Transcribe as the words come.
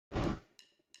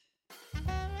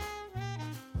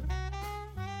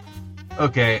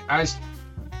Okay,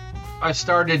 I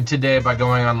started today by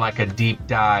going on like a deep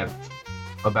dive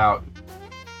about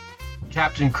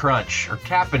Captain Crunch or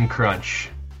Cap'n Crunch.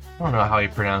 I don't know how he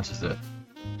pronounces it.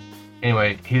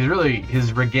 Anyway,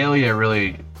 his regalia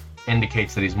really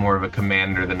indicates that he's more of a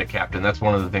commander than a captain. That's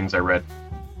one of the things I read.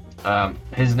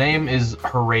 His name is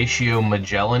Horatio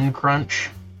Magellan Crunch.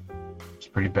 It's a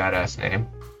pretty badass name.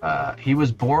 He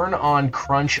was born on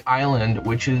Crunch Island,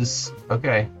 which is,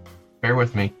 okay, bear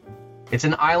with me. It's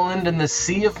an island in the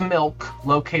Sea of Milk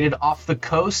located off the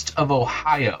coast of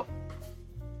Ohio.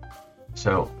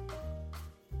 So,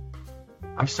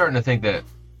 I'm starting to think that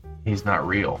he's not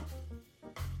real.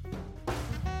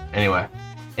 Anyway,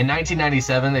 in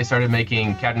 1997, they started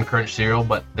making Captain Crunch cereal,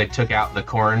 but they took out the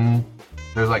corn.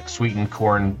 There's like sweetened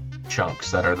corn chunks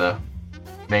that are the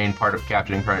main part of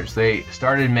Captain Crunch. They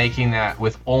started making that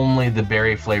with only the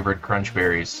berry-flavored Crunch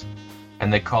Berries,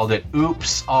 and they called it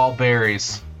Oops All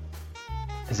Berries,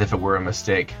 as if it were a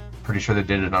mistake. Pretty sure they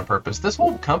did it on purpose. This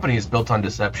whole company is built on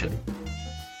deception.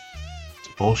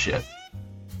 It's bullshit.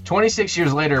 26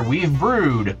 years later, we've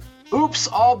brewed Oops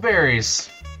All Berries.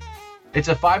 It's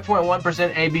a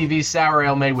 5.1% ABV sour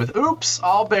ale made with Oops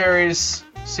All Berries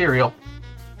cereal.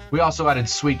 We also added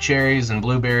sweet cherries and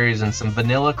blueberries and some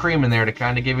vanilla cream in there to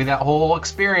kind of give you that whole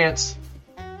experience.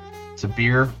 It's a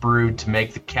beer brewed to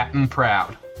make the captain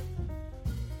proud.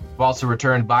 We've also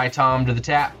returned By Tom to the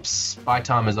taps. By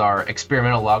Tom is our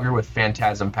experimental lager with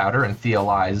phantasm powder and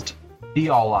thiolized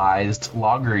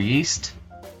lager yeast.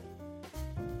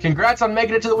 Congrats on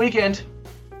making it to the weekend.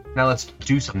 Now let's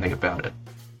do something about it.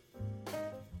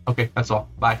 Okay, that's all.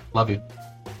 Bye. Love you.